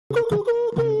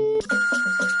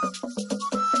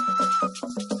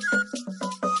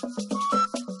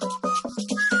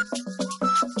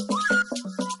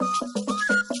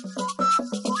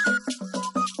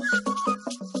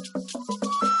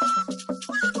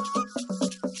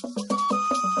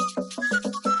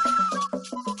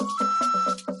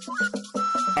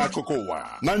Akuko Uwa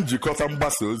na njikọta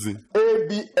mgbasa ozi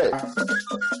ABS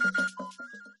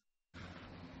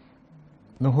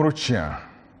n'uhuruchi a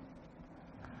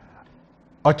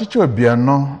ọchịchị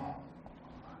Obianọ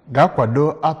ga-akwado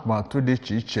atụmatụ dị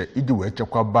iche iche iji wee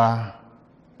chekwaba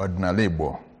ọdịnala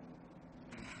Igbo.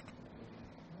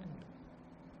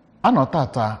 Anọ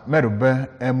tata merube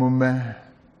emume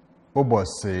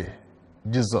ụbọchị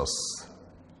Jizọs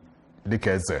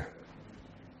dịka eze.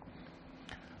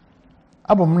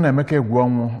 Abụ m na-Emeka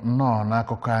Egwuọnwụ nnọọ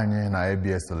n'akụkọ anyị na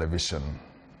ABS Television.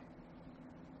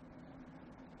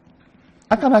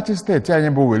 Aka na-achị steeti anyị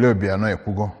bụ Wele Obianọ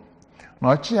ekwugo na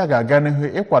ọchị ya ga-aga n'ihu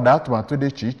ịkwado atụmatụ dị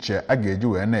iche iche a ga-eji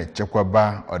wee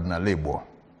na-echekwaba ọdịnala Igbo.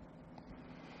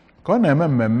 Ka ọ na-eme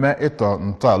mmemme ịtọ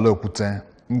ntọala Okwute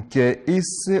nke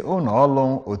isi ụlọ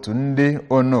ọrụ otu ndị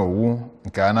Onowu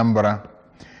nke Anambra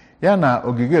ya na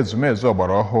ogige ezumezu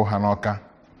ọgbara ọhụụ ha n'Ọka,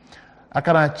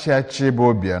 aka na-achị achị bụ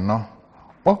Obianọ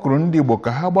kpọkụrụ ndị Igbo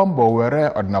ka ha gbaa mbọ were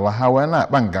ọdịnala ha wee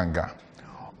na-akpa nganga.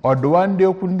 Ọdụwa ndị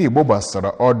okwu ndị Igbo gbasara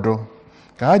ọdụ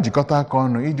ka ha jikọta aka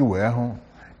ọnụ iji wee hụ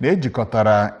na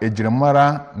ejikọtara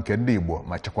ejirimara nke ndị Igbo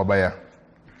ma chekwaba ya.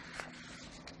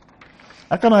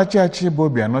 Aka na-achị achị bụ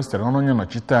Obianọ sitere n'onye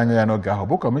nnọchite anya ya n'oge ahụ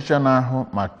bụ kọmishọna ahụ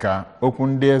maka okwu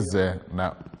ndị eze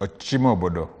na ọchịchị ime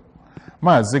obodo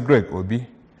Maazị Greg Obi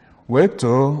wee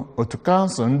too otu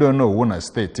kansụl ndị Onowu na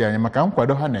steeti anyị maka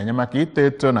nkwado ha na-enye maka ito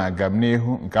eto na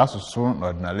agamnihu nke asụsụ na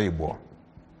ọdịnala Igbo.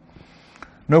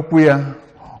 N'okwu ya,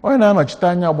 onye na-anọchite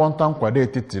anya ọgbọnta nkwado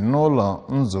etiti n'ụlọ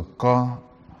nzukọ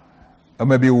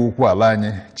omebe iwu ukwu ala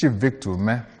anyị Chief Victor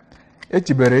Ume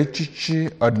echibere echichi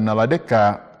ọdịnala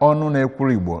dịka ọnụ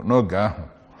na-ekwuru Igbo n'oge ahụ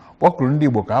kpọkụrụ ndị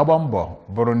Igbo ka ha gbaa mbọ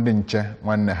bụrụ ndị nche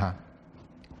nwanne ha.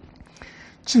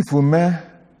 Chief Ume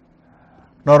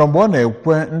nọrọ mgbe ọ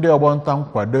na-ekwe ndị ọgbọnta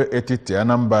nkwado etiti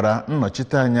Anambra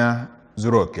nnọchite anya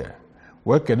zuru oke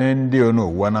wee kene ndị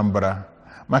Onowu Anambra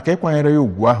maka ịkwanyere ya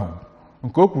ugwu ahụ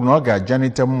nke o kwuru na ọ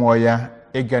ga-ajanite mmụọ ya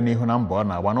ịga n'ihu na mbọ ọ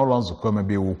na-agba n'ụlọ nzukọ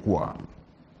omebe iwu ukwu a.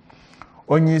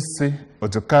 Onye isi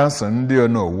otu kansụl ndị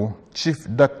Onowu Chief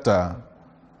Dr.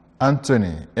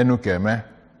 Anthony Enukeme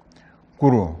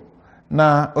kwuru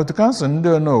na otu kansụl ndị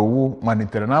Onowu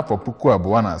malitere n'afọ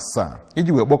 2007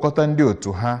 iji wee kpọkọta ndị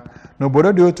otu ha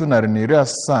n'obodo dị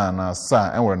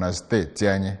 177 enwere na steeti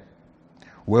anyị,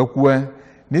 wee kwue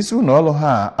n'isi ụlọ ọrụ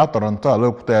ha atọrọ ntọala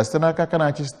Okwute ya site n'aka aka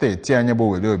na-achị steeti anyị bụ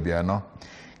Wele Obianọ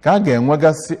ka a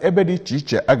ga-enwegasị ebe dị iche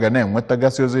iche a ga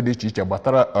na-enwetagasị ozi dị iche iche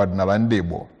gbatara ọdịnala ndị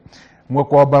Igbo,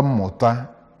 nwekwa ọba mmụta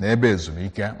na ebe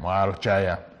ezumike ma arụchaa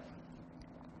ya.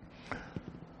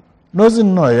 N'ozi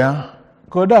nnọọ ya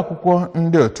ka ode akwụkwọ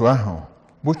ndị otu ahụ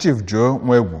bụ Chief Joe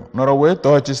Nwegwu nọrọ wee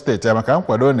tọọ ọchị steeti ya maka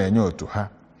nkwado ọ na-enye otu ha,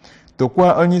 tokwa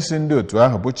onye isi ndị otu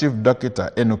ahụ bụ Chief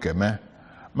Dọkịta Enukeme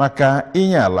maka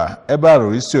inye ala ebe a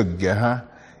rụrụ isi ogige ha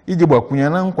iji gbakwunye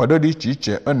na nkwado dị iche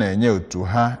iche ọ na-enye otu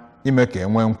ha ime ka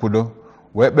enwee nkwudo,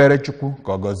 wee kpere Chukwu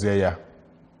ka ọ gọzie ya.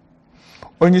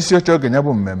 Onye isi oche oge ya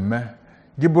bụ mmemme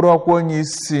gị bụrụ ọkwa onye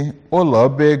isi ụlọ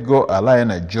ọba ego ala ya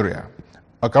Nigeria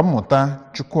Ọkammụta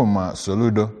Chukwuma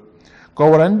Soludo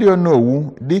kọwara ndị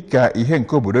Onowu dịka ihe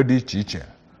nke obodo dị iche iche,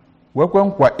 wekwe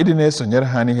nkwa ịdị na-esonyere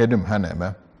ha n'ihe dum ha na-eme.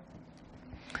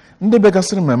 Ndị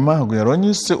begasịrị mmemme ahụ gụnyere onye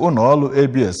isi ụlọ ọrụ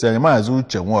ABS anyị Maazị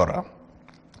Uche Nwora,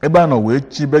 ebe a nọ wee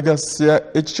chibegasịa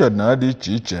echichi ọdịnala dị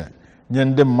iche iche nye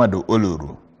ndị mmadụ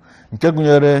oluru, nke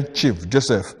gụnyere Chief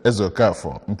Joseph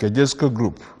Ezokafọ nke Jesco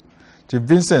Group, Chief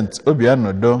Vincent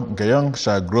Obianodo nke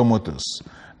Youngsha Grow Motors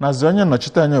nazi onye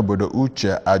nnọchite anya obodo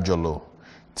Uche Ajọlụ,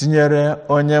 tinyere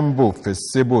onye mba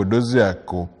ofesi bụ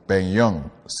Odoziakụ Penyong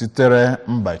sitere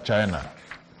mba China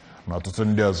na ọtụtụ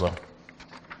ndị ọzọ.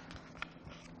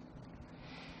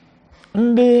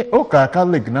 Ndị ụka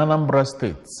Katọlik na Anambra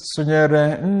steeti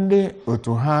sonyere ndị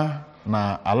otu ha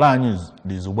na ala anyị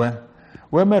dị izugbe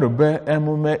wee merube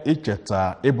emume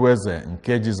icheta ịbụ eze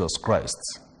nke Jizọs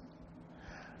Kraịst.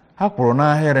 Ha kwuru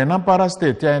n'ahịrị na mpaghara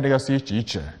steeti anyị dịgasị iche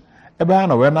iche ebe ha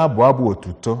nọ wee na-abụ abụ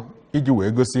otuto iji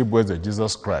wee gosi ịbụ eze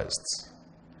Jizọs Kraịst.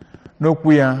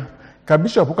 N'okwu ya ka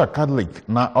Bishọp ụka Katọlik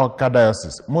na Ọka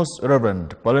Diocese Most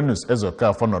Reverend Paulinus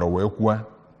Ezokafọ nọrọ wee kwuo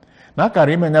na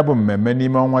akara ime ya bụ mmemme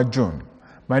n'ime ọnwa Jun,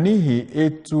 ma n'ihi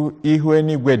etu ihu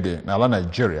eluigwe dị n'ala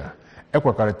Nigeria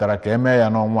ekwekọrịtara ka emee ya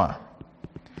n'ọnwa a.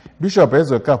 Bishọp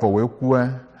Ezokafọ wee kwuo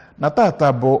na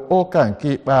tata bụ ụka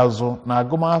nke ikpeazụ na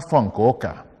agụmafọ nke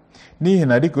ụka, n'ihi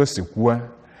na dịka o si kwuo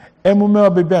emume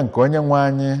ọbịbịa nke onye nwe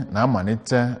anyị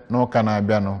na-amalite n'ụka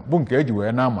na-abịanụ bụ nke eji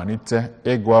wee na-amalite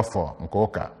ịgụ afọ nke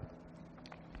ụka.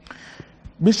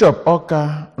 Bishọp Ọka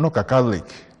n'ụka Katọlik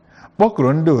kpọkụrụ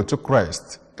ndị otu Kraịst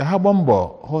ka ha gbaa mbọ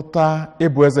hụta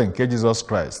ịbụ eze nke Jizọs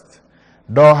Kraịst,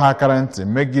 dọọ ha akara ntị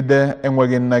megide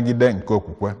enweghị nnagide nke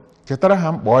okwukwe, chetara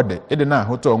ha mkpa ọ dị ịdị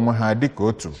na-ahụta onwe ha dịka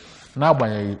otu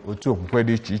n'agbanyeghị otu okwukwe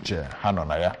dị iche iche ha nọ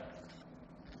na ya.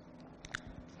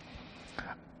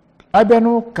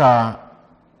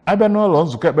 abịa n'ụlọ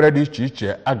nzukọ ekpere dị iche iche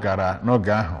a gara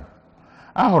n'oge ahụ,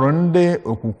 a hụrụ ndị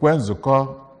okwukwe nzukọ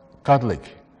Katọlik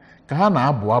ka ha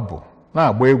na-abụ abụ,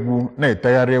 na-agba egwu,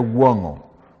 na-etegharị egwu ọṅụ,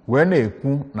 wee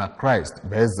na-ekwu na Kraịst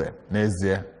bụ eze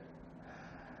n'ezie.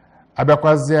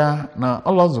 Abịakwazịa na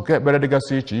ụlọ nzukọ ekpere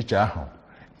dịgasị iche iche ahụ,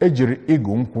 ejiri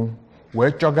ịgụ nkwụ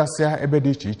wee chọgasịa ebe dị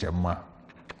iche iche mma.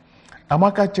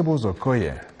 Amaka Chibụzọ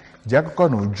Koye ji akụkọ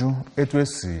na uju etu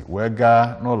esi wee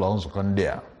gaa n'ụlọ nzukọ ndị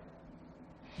a.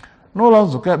 N'ụlọ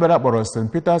nzukọ ekpere akpọrọ St.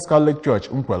 Peter's Catholic Church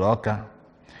Nkwele Ọka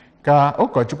ka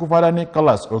ụkọchukwu Fada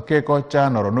Nicholas Okeke-Ọcha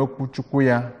nọrọ n'okwu chukwu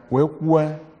ya wee kwuo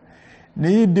na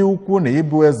ịdị ukwu na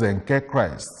ịbụ eze nke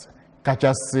Kraịst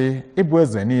kachasị ịbụ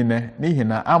eze niile n'ihi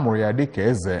na a mụrụ ya dịka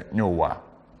eze nye ụwa.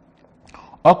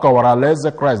 Ọ kọwara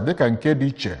alaeze Kraịst dịka nke dị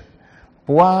iche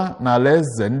pụọ na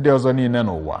alaeze ndị ọzọ niile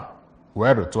n'ụwa,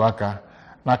 wee rụtụ aka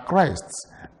na Kraịst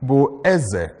bụ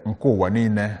eze nke ụwa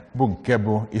niile,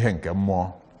 bụ ihe nke mmụọ.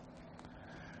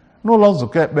 N'ụlọ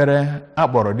nzukọ ekpere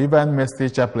akpọrọ Divine Mercy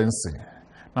Chaplaincy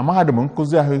na mahadum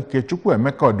nkụzi ahụike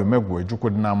Chukwuemeka Odumegwu Ejukwu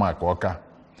dị n'Amaka Ọka,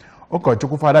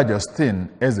 ụkọchukwu Fada Justin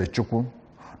Ezechukwu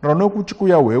nọrọ n'okwu chukwu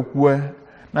ya wee kwuo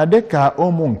na dịka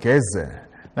ụmụ nke eze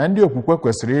na ndị okwukwe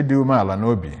kwesịrị ịdị umeala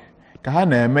n'obi ka ha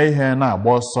na-eme ihe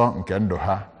na-agba ọsọ nke ndụ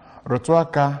ha, rụtụ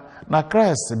aka na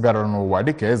Kraịst bịara n'ụwa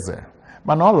dịka eze,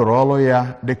 mana ọ lụrụ ọrụ ya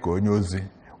dịka onye ozi,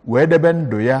 wee debe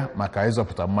ndụ ya maka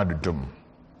ịzọpụta mmadụ dum.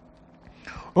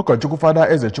 Ụkọchukwu Fada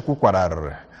Ezechukwu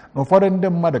kwararịrị na ụfọdụ ndị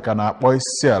mmadụ ka na-akpọ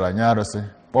isi ala nye arụsị,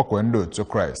 kpọkwee ndị otu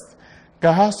Kraịst ka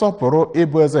ha sọpụrụ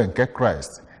ịbụ eze nke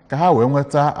Kraịst ka ha wee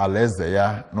nweta alaeze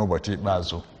ya n'ụbọchị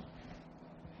ikpeazụ.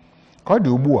 Ka ọ dị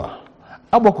ugbu a,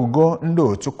 agbakụgo ndị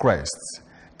otu Kraịst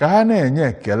ka ha na-enye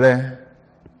ekele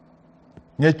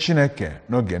nye Chineke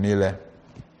n'oge niile.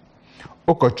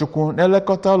 Ụkọchukwu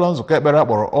na-elekọta ụlọ nzukọ ekpere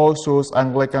akpọrọ All Souls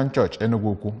Anglican Church Enugu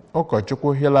Ukwu,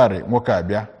 ụkọchukwu Hilary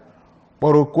Nwokeabịa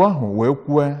kpọrọ okwu ahụ wee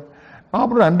kwuo na ọ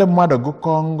bụrụ na ndị mmadụ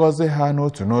gụkọọ ngọzi ha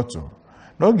n'otu n'otu,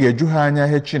 na ọ ga-eju ha anya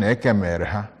ihe Chineke mere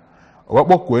ha. O wee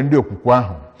kpọkuo ndị okwukwe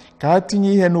ahụ ka ha tinye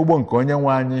ihe n'ugbo nke onye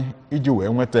nwe anyị iji wee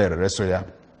nweta erere so ya.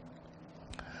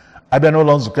 Abịa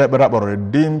n'ụlọ nzukọ ekpere akpọrọ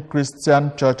Redeemed Christian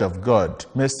Church of God,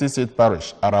 Mercy Seat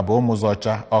Parish, Araba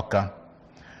Ụmụzọcha, Ọka,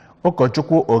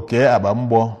 ụkọchukwu Oke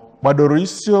Agbamgbọ gbadoro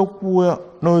isiokwu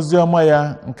n'ozi ọma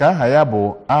ya nke aha ya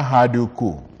bụ aha dị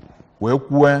ukwuu, wee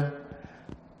kwuo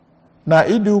na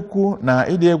ịdị ukwu na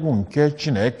ịdị egwu nke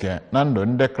Chineke na ndụ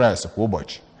ndị Kraịst kwa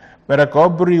ụbọchị mere ka ọ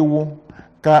bụrụ iwu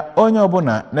ka onye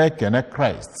ọbụla na-ekene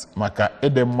Kraịst maka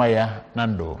ịdị mma ya na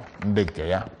ndụ ndị nke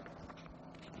ya.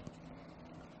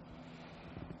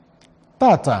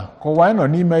 Tata ka ụwa anyị nọ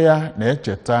n'ime ya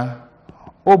na-echeta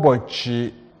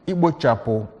ụbọchị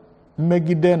igbochapụ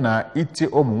mmegide na iti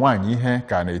ụmụ nwaanyị ihe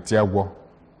ka na-eti agwọ.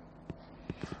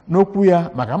 N'okwu ya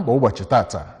maka mkpa ụbọchị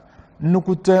tata,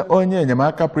 nnukwute onye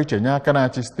enyemaka preacher nye aka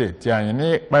na-achị steeti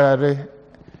anyị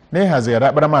n'ịhazigharị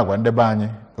akparamagwa ndị be anyị,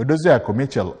 Odoziakụ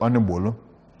Michel Onigbolu,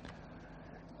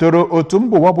 toro otu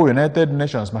mba ụwa bụ United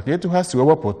Nations maka etu ha si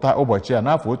wepụta ụbọchị a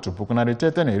n'afọ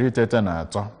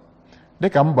 1993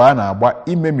 dịka mbọ a na-agba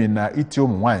imemi na iti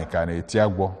ụmụ nwaanyị ka na-eti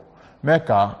agwọ, mee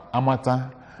ka amata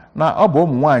na ọ bụ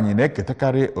ụmụ nwaanyị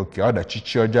na-eketakarị oke ọdachi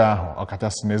chi ọjọọ ahụ,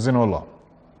 ọkachasị n'ezinụlọ.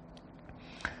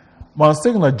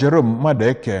 Monsignor Jerome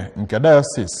Madeke nke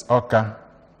Diocese Ọka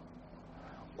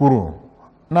kwuru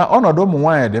na ọnọdụ ụmụ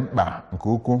nwaanyị dị mkpa nke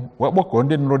ukwuu, wee kpọkuo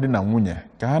ndị nụrụ di na nwunye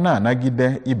ka ha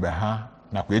na-anagide ibe ha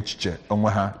nakwa echiche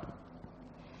onwe ha.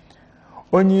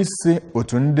 Onye isi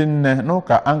otu ndị nne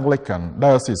n'ụka Anglican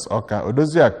Diocese Ọka,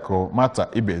 Odoziakụ Mata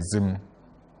Ibezim,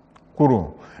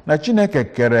 kwuru na Chineke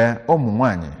kere ụmụ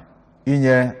nwaanyị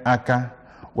inye aka,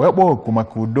 wee kpọọ oku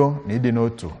maka udo na ịdị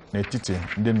n'otu n'etiti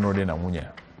ndị nụrụ di na nwunye.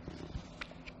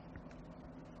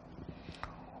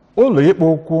 Ụlọ ikpe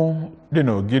ukwu dị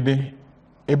n'Ogidi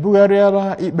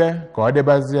ebugharịala ikpe ka ọ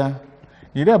dịbazịa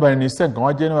n'15 nke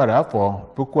ọnwa Jenụwarị afọ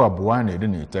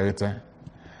 2019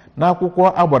 n'akwụkwọ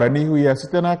agbara n'ihu ya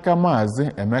site n'aka Maazị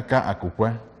Emeka Akukwe,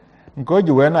 nke o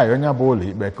ji wee na-ayọ nya bụ ụlọ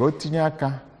ikpe ka o tinye aka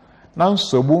na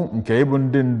nsogbu nke ịbụ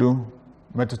ndị ndu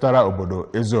metụtara obodo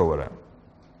Eziowere.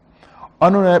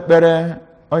 Ọnụ na-ekpere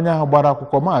onye ahụ gbara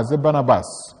akwụkwọ Maazị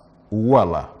Barnabas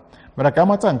Uwuala mere ka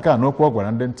amata nke a n'okwu ọ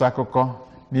gwara ndị nta akụkọ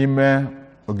n'ime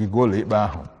ogige ụlọ ikpe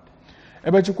ahụ,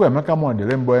 ebe Chukwuemeka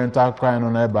Modile mbụ onye nta akụkọ anyị nọ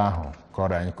n'ebe ahụ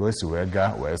kọrọ anyị ka o si wee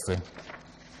gaa wee sị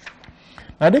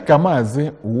na dịka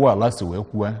Maazị Uwa si wee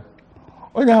kwue,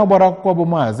 onye ahụ gbara akwụkwọ bụ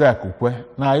Maazị Akukwe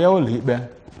na-aya ụlọ ikpe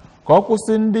ka ọ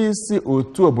kwụsị ndị isi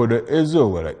otu obodo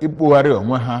Ezi-Owere ikpugharị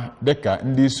onwe ha dịka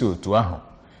ndị isi otu ahụ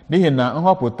n'ihi na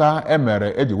nhọpụta emere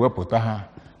eji wepụta ha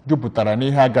jupụtara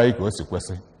n'ihe agaghị ka o si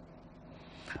kwesị.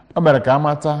 O mere ka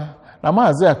amata na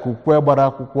Maazị Akukwe gbara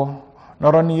akwụkwọ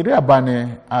nọrọ n'30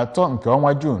 nke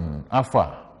ọnwa Juun afọ a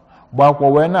gbaa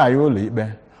akwụkwọ wee na-aya ụlọ ikpe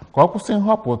ka ọ kwụsị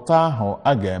nhọpụta ahụ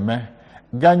a ga-eme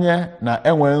ganye na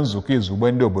enwe nzukọ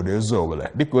izugbe ndị obodo Ezi-Owere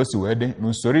dịka o si wee dị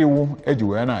n'usoro iwu eji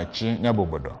wee na-achị ya bụ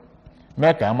obodo,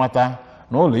 mee ka amata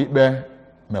na ụlọ ikpe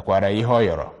mekwara ihe ọ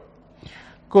yọrọ.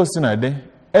 Ka o si na dị,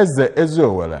 eze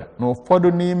Ezi-Owere na ụfọdụ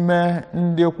n'ime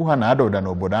ndị okwu ha na-ada ụda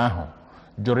n'obodo ahụ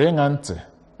jụrụ ịṅa ntị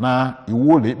na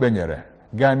iwu ụlọ ikpe nyere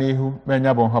gaa n'ihu mee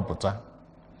ya bụ nhọpụta.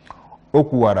 O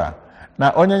kwuwara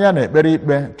na onye ya na-ekpere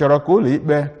ikpe chọrọ ka ụlọ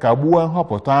ikpe kagbuo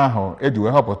nhọpụta ahụ eji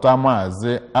wee họpụta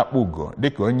Maazị Akpụgo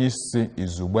dịka onye isi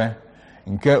izugbe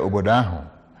nke obodo ahụ,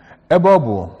 ebe ọ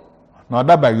bụ na ọ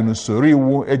dabaghị n'usoro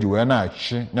iwu eji wee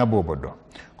na-achị ya bụ obodo,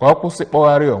 ka ọ kwụsị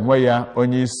kpọgharị onwe ya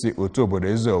onye isi otu obodo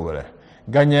Ezi-Owere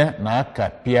ganye na aka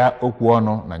pịa okwu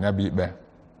ọnụ na ya bụ ikpe.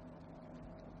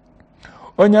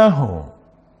 Onye ahụ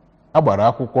agbara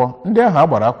akwụkwọ, ndị ahụ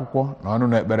agbara akwụkwọ na ọnụ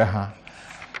na-ekpere ha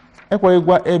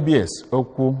ekweghịgwa ABS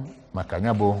okwu maka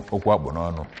ya bụ okwu akpụ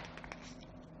n'ọnụ.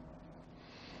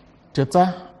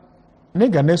 Cheta na ị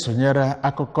ga na-esonyere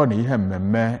akụkọ na ihe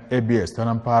mmemme ABS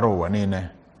na mpaghara ụwa niile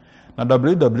na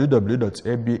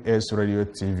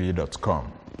www.absradiotv.com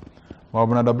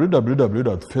maọbụ na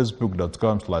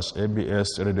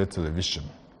www.facebook.com/absradiotelevision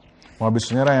maọbụ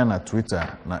sonyere ya na Twitter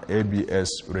na ABS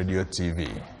Radio TV.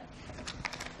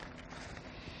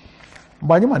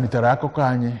 Mgbe anyị malitere akụkọ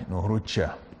anyị n'uhuruchi a,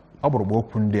 ọ bụrụgba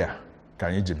okwu ndị a ka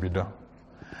anyị ji bido.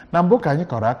 Na mbụ ka anyị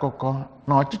kọrọ akụkọ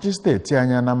na ọchịchị steeti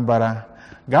anyị Anambra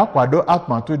ga-akwado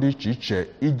atụmatụ dị iche iche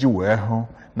iji wee hụ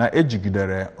na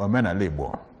ejigidere omenala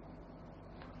Igbo.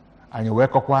 Anyị wee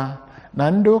kọkwa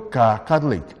na ndị ụka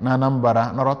Katọlik na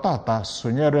Anambra nọrọ tata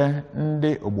sonyere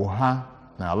ndị ogbo ha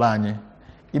n'ala anyị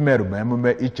imerube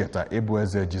emume icheta ịbụ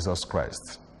eze Jizọs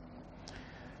Kraịst.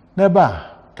 N'ebe a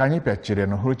ka anyị pịachiri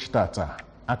n'uhuruchi tata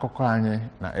akụkọ anyị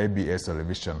na ABS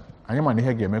Television. Anyị ma na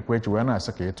ihe ga-emekwa echi wee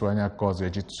na-asị ka ịtụ anya aka ọzọ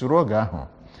echi tụrụ oge ahụ.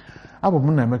 Abụ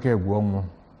m Nnaemeka Egwuọnwụ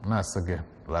na-asị gị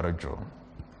lara jụụ.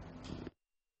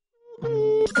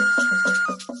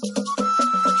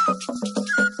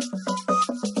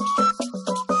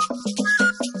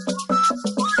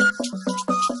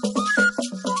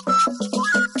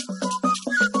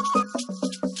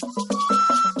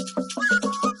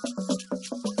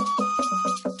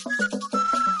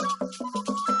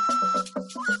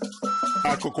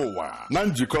 Akuko Uwa na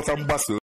njikọta mgbasa